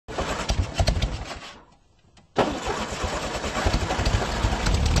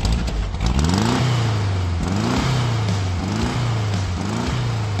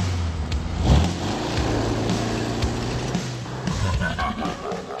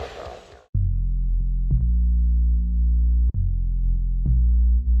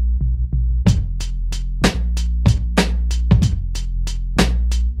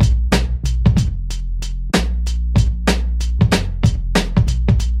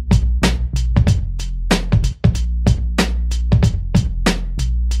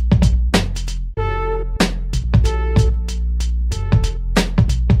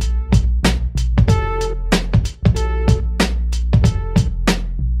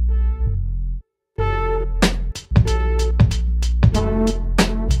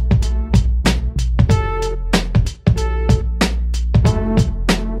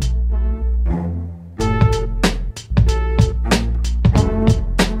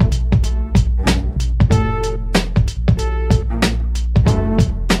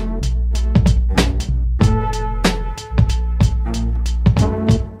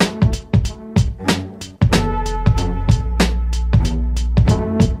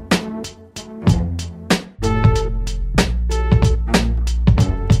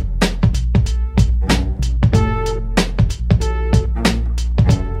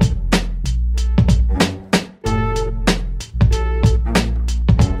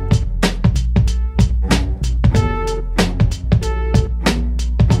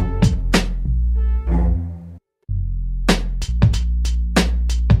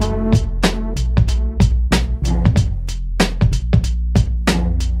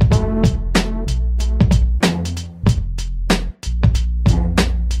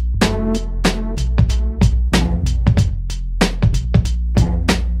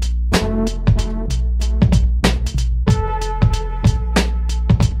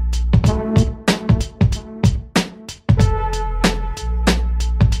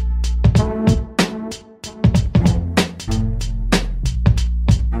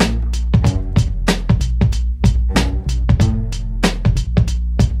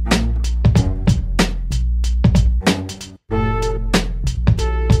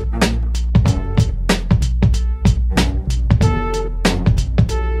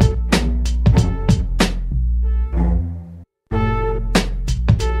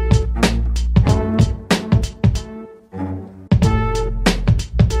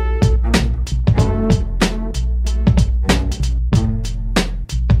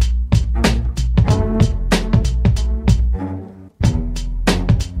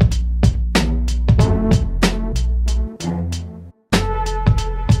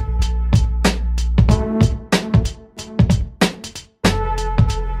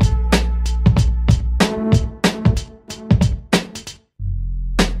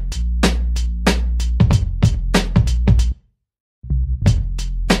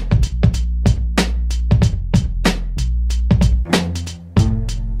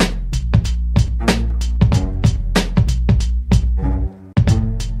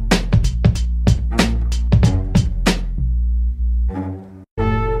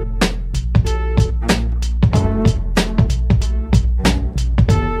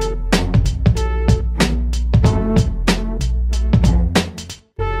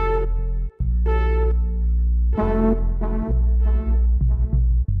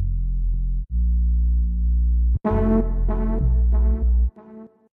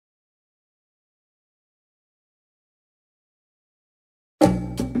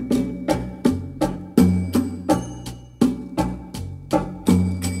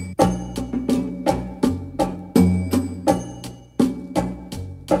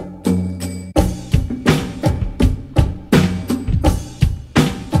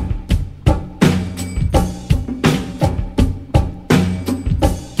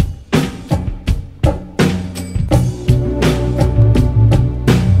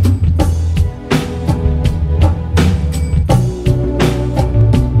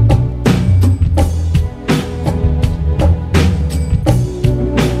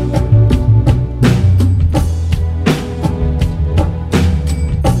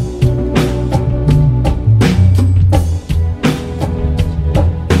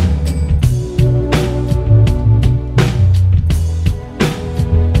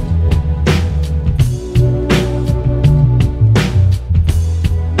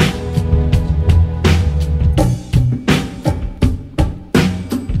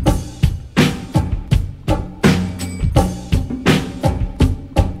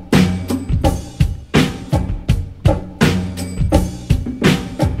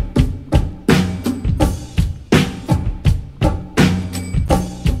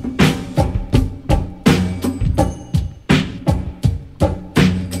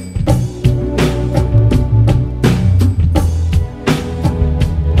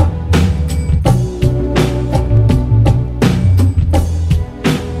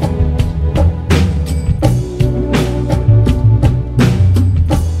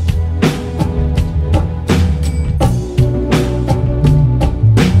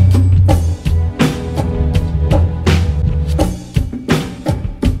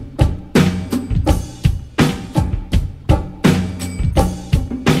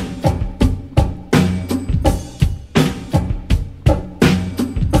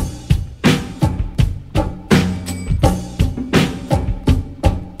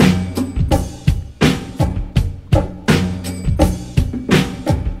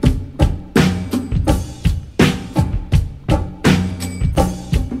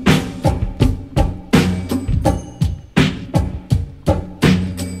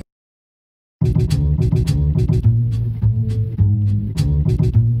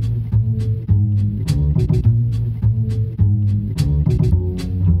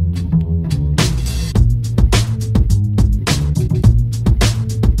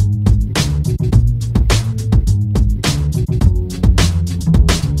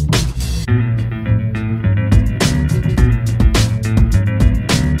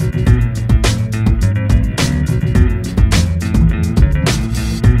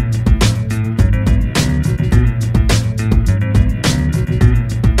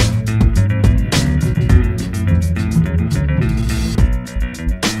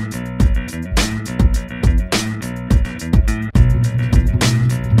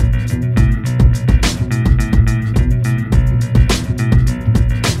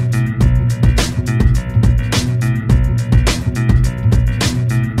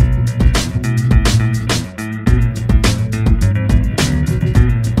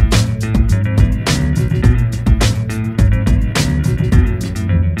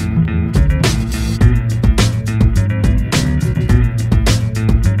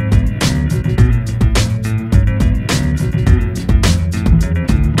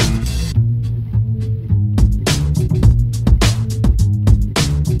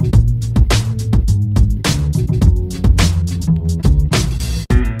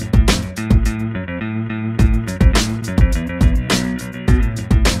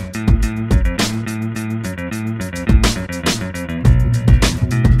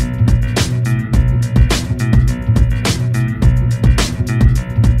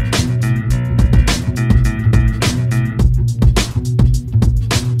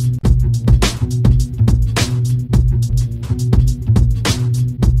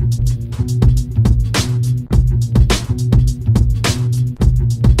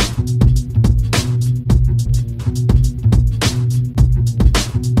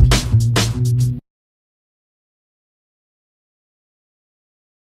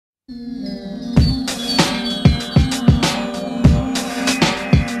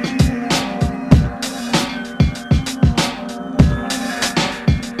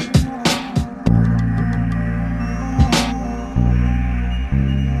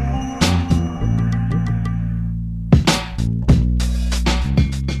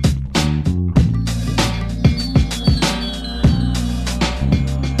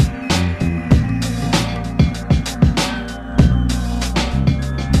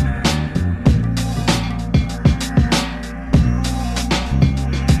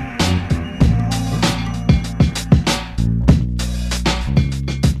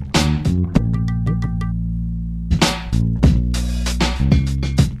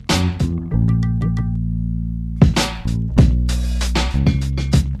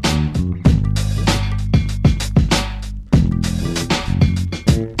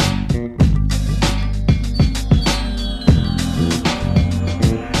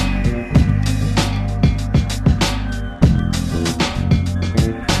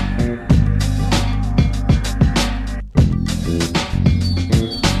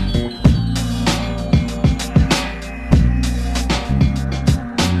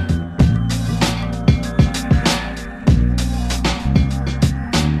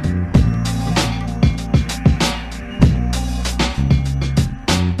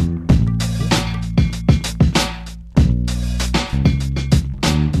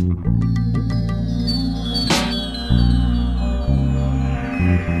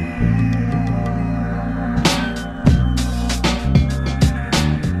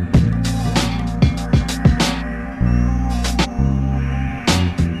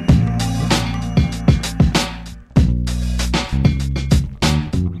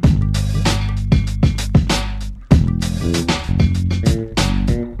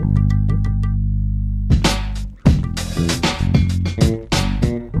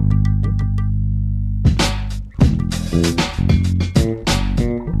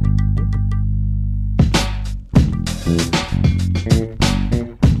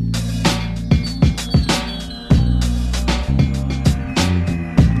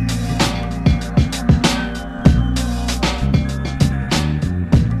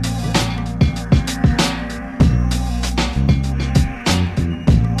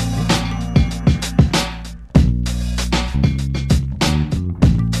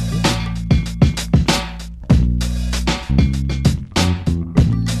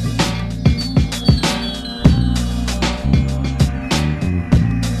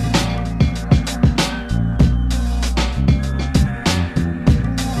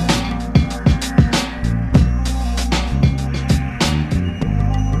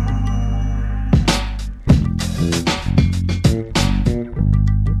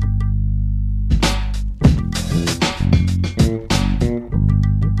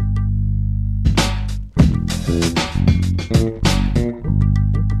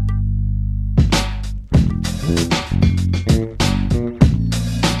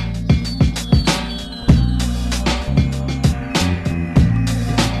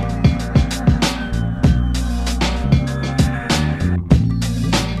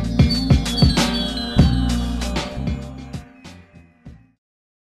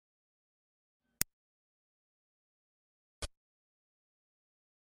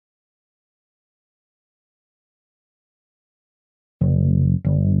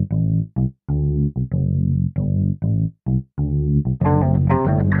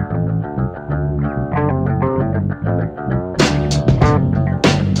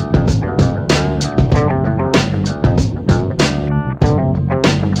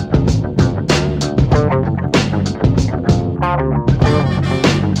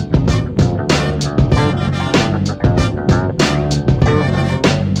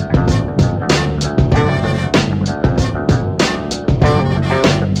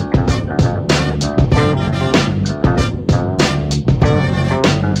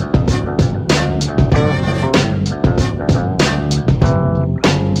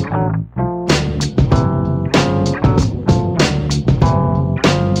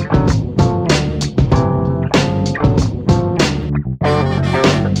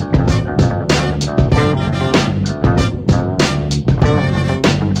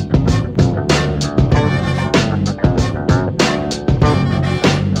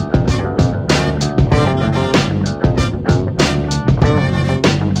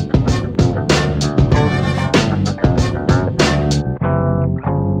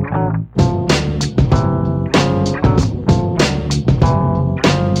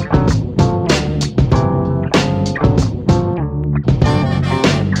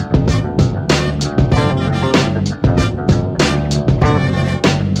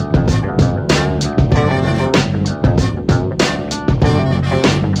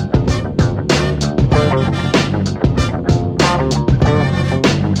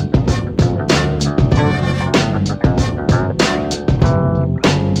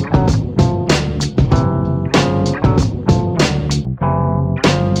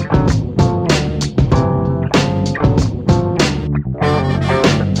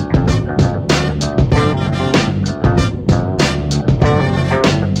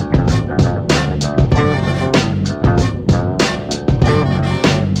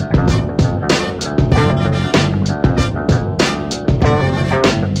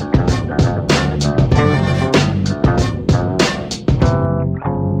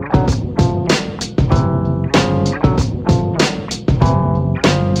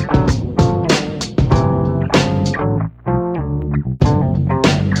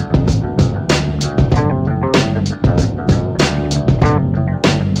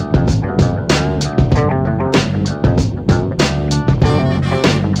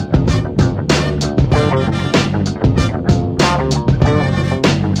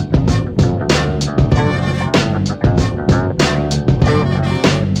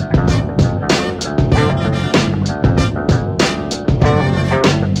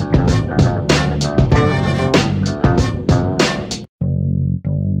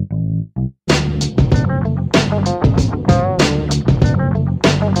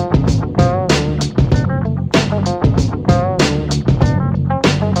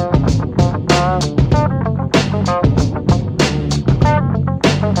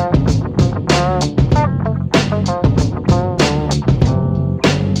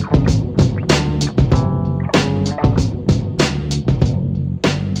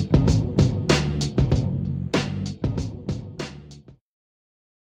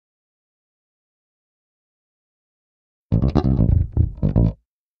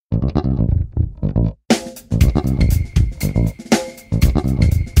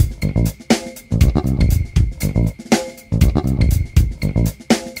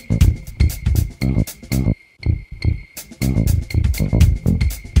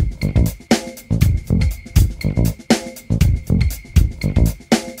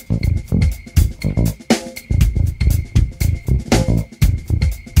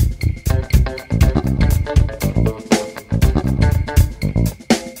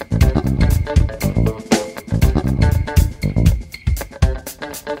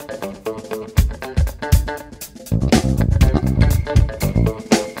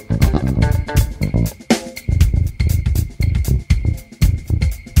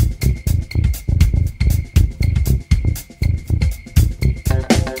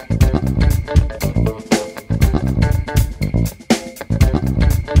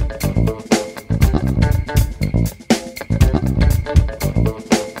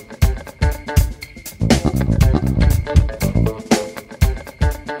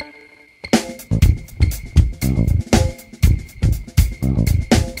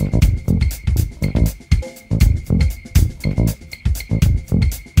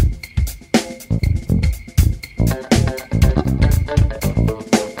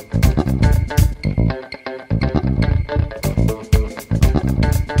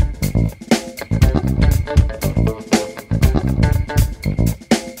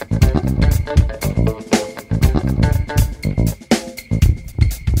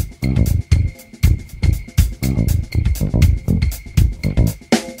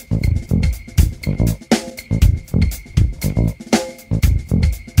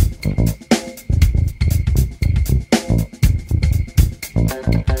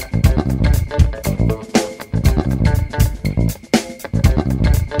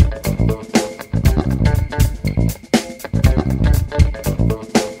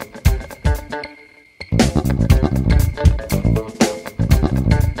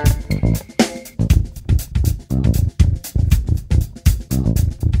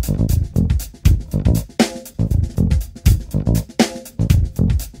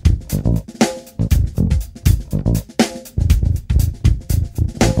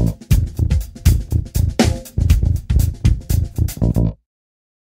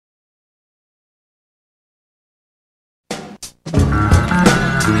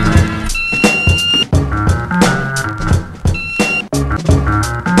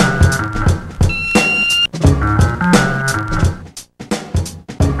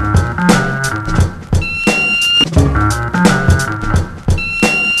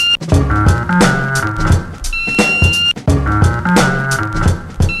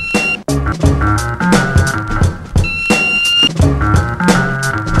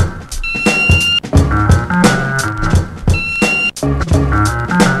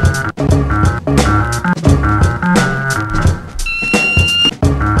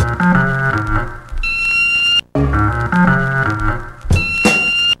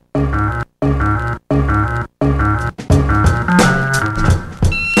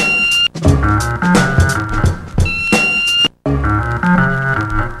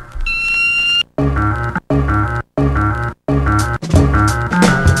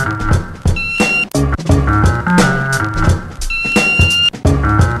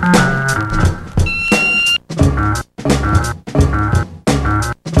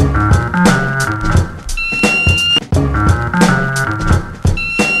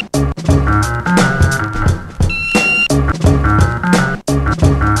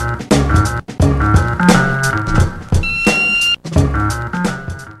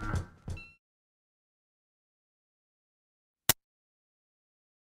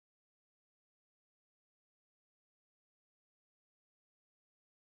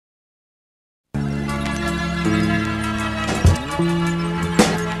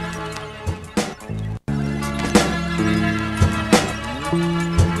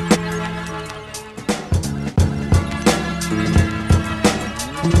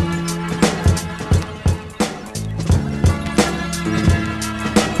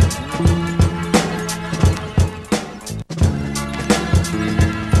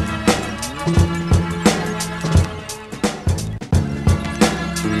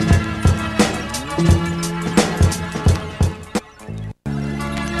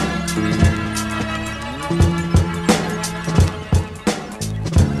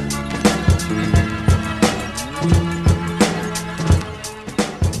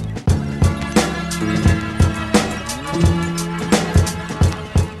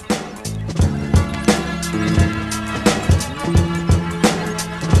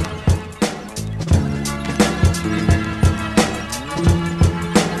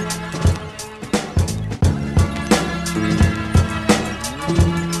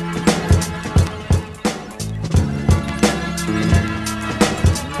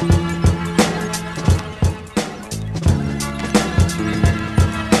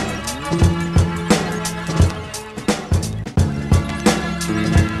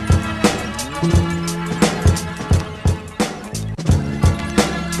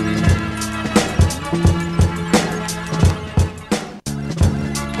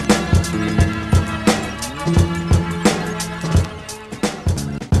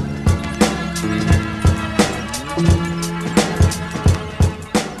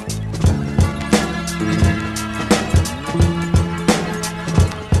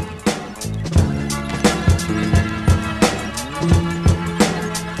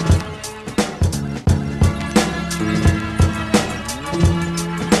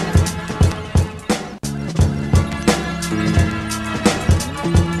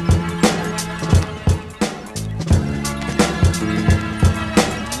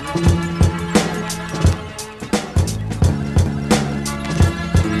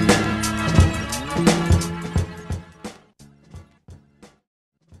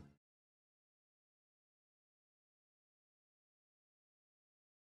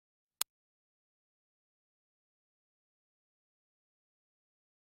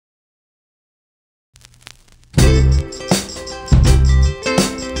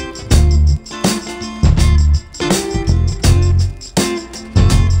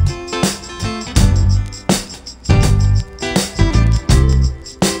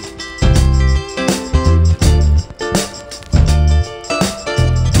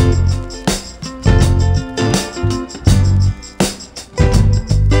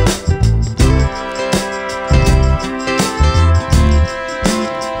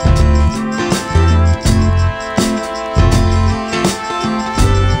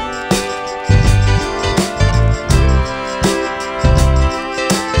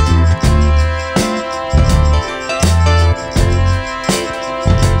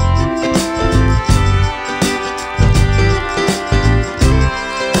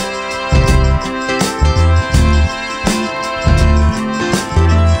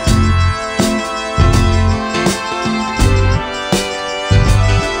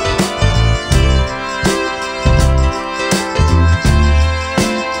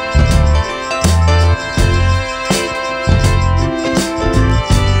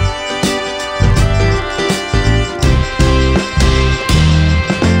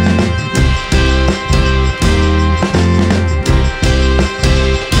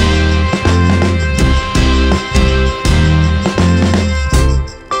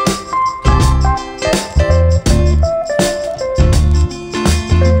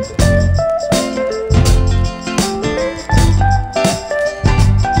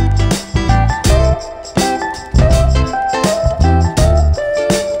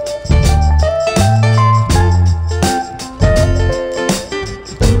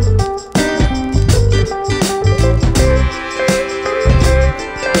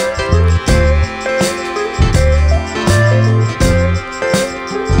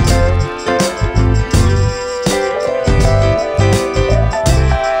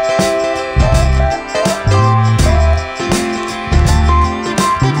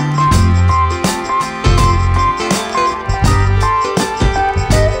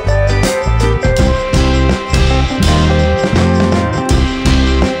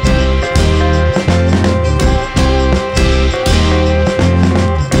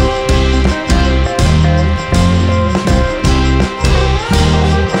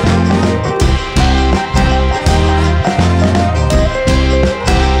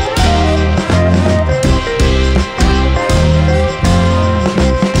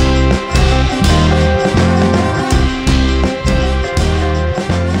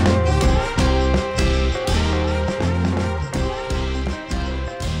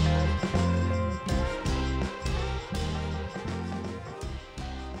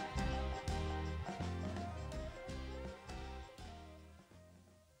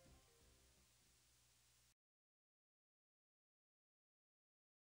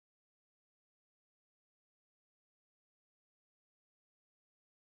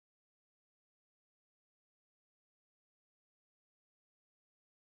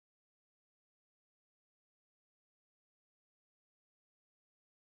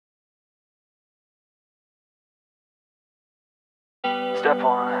Step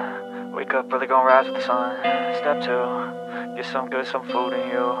 1, wake up early, gonna rise with the sun. Step 2, get some good, some food in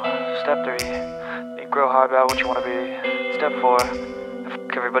you. Step 3, think real hard about what you wanna be. Step 4,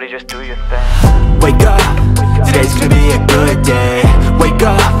 fuck everybody, just do your thing. Wake up, today's gonna be a good day. Wake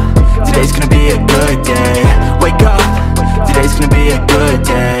up, today's gonna be a good day. Wake up, today's gonna be a good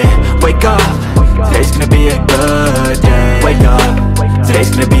day. Wake up, today's gonna be a good day. Wake up, today's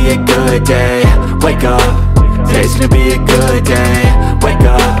gonna be a good day. Wake up, today's gonna be a good day. Wake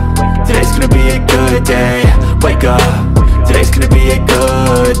up, today's gonna be a good day. Wake up, today's gonna be a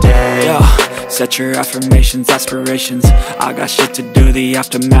good day. Yo, set your affirmations, aspirations. I got shit to do, the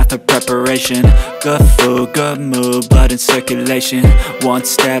aftermath of preparation. Good food, good mood, blood in circulation. One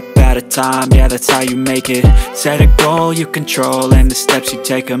step at a time, yeah, that's how you make it. Set a goal you control and the steps you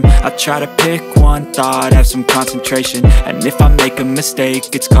take them. I try to pick one thought, have some concentration. And if I make a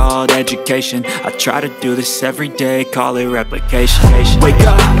mistake, it's called education. I try to do this every day, call it replication. Wake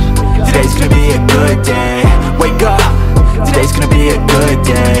up, today's gonna be a good day. Wake up, today's gonna be a good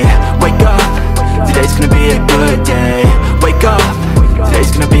day. Wake up, today's gonna be a good day. Wake up,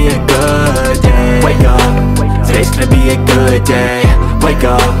 today's gonna be a good day. Wake up, today's gonna be a good day. Wake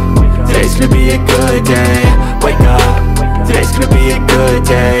up, today's gonna be a good day. Wake up, today's gonna be a good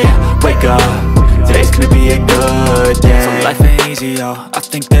day. Wake up, today's gonna be a good day. So life ain't easy, yo, I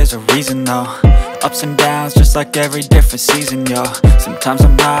think there's a reason though. Ups and downs, just like every different season, yo. Sometimes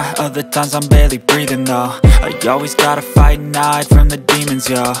I'm high, other times I'm barely breathing, though. I always gotta fight and hide from the demons,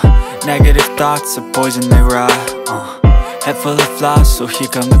 yo. Negative thoughts are poison, they rot. Head full of flies, so here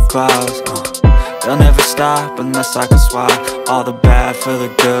come the clouds. They'll never stop unless I can swap all the bad for the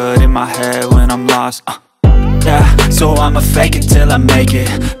good in my head when I'm lost. Yeah, so I'ma fake it till I make it.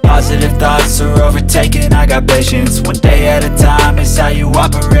 Positive thoughts are overtaken, I got patience. One day at a time is how you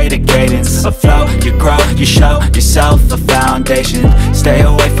operate a cadence. A flow, you grow, you show yourself a foundation. Stay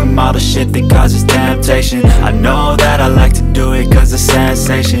away from all the shit that causes temptation. I know that I like to do it cause it's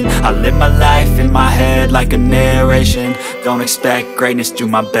sensation. I live my life in my head like a narration. Don't expect greatness, do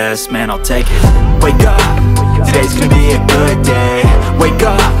my best, man, I'll take it. Wake up, today's gonna be a good day. Wake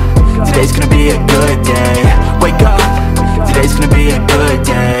up, today's gonna be a good day. Wake up, today's gonna be a good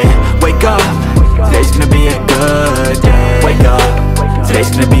day. Wake up, today's gonna be a good day. Wake up, today's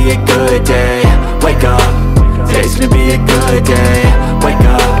gonna be a good day. Wake up, today's gonna be a good day. Wake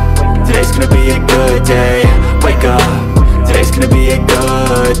up, today's gonna be a good day. Wake up, today's gonna be a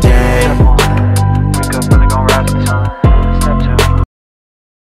good day. Wake up early, gonna rise with the sun. Step 2.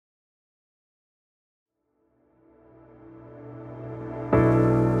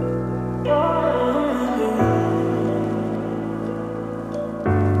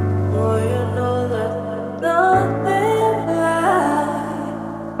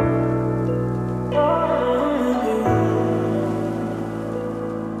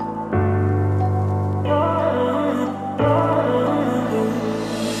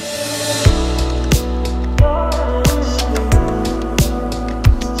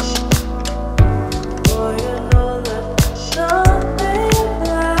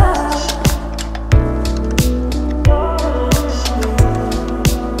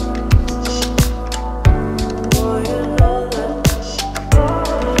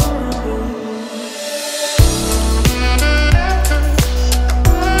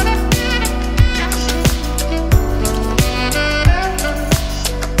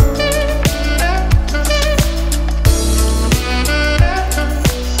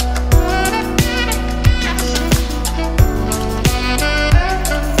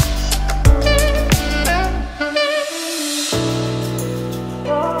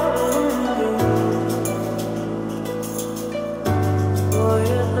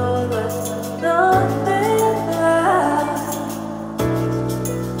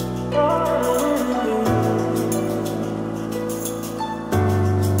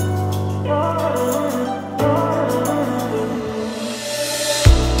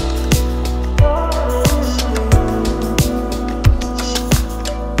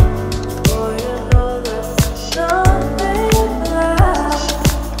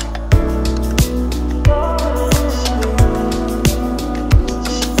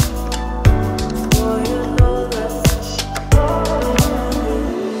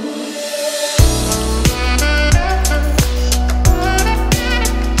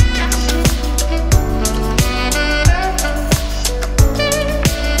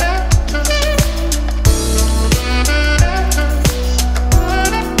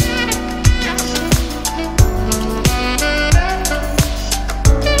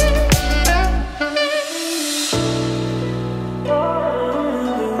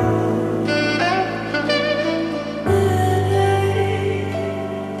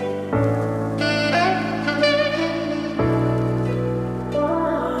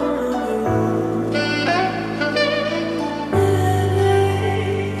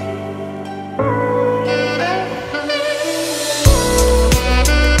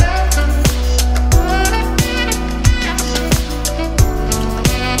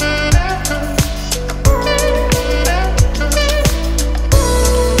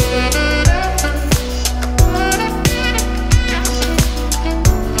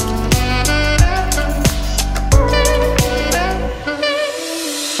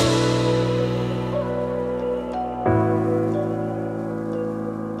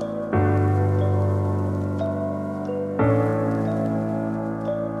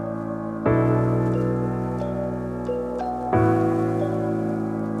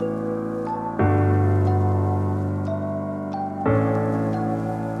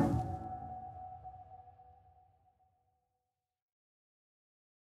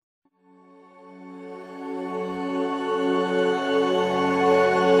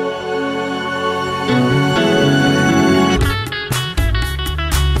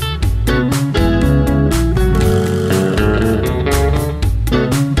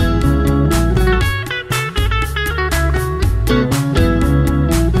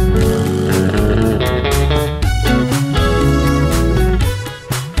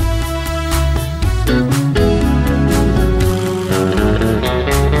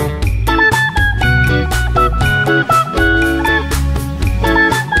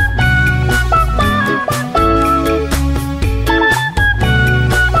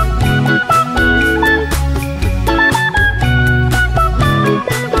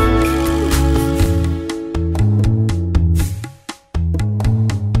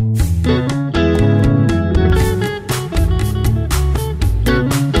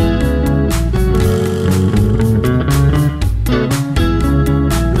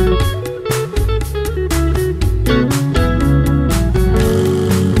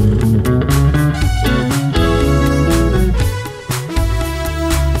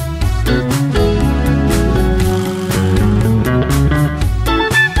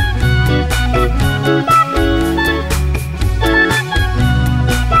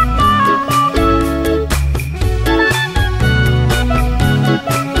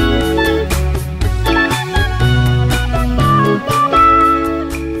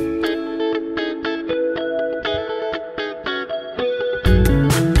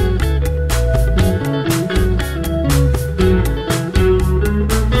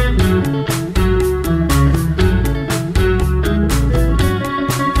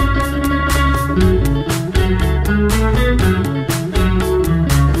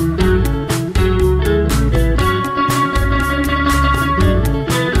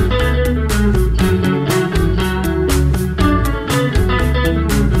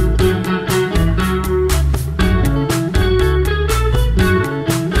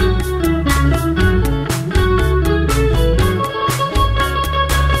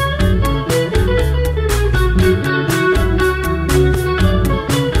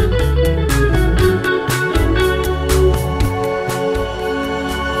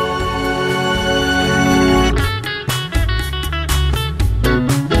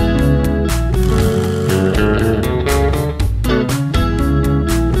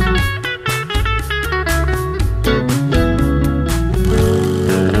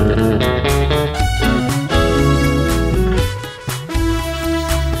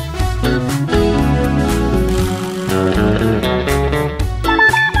 You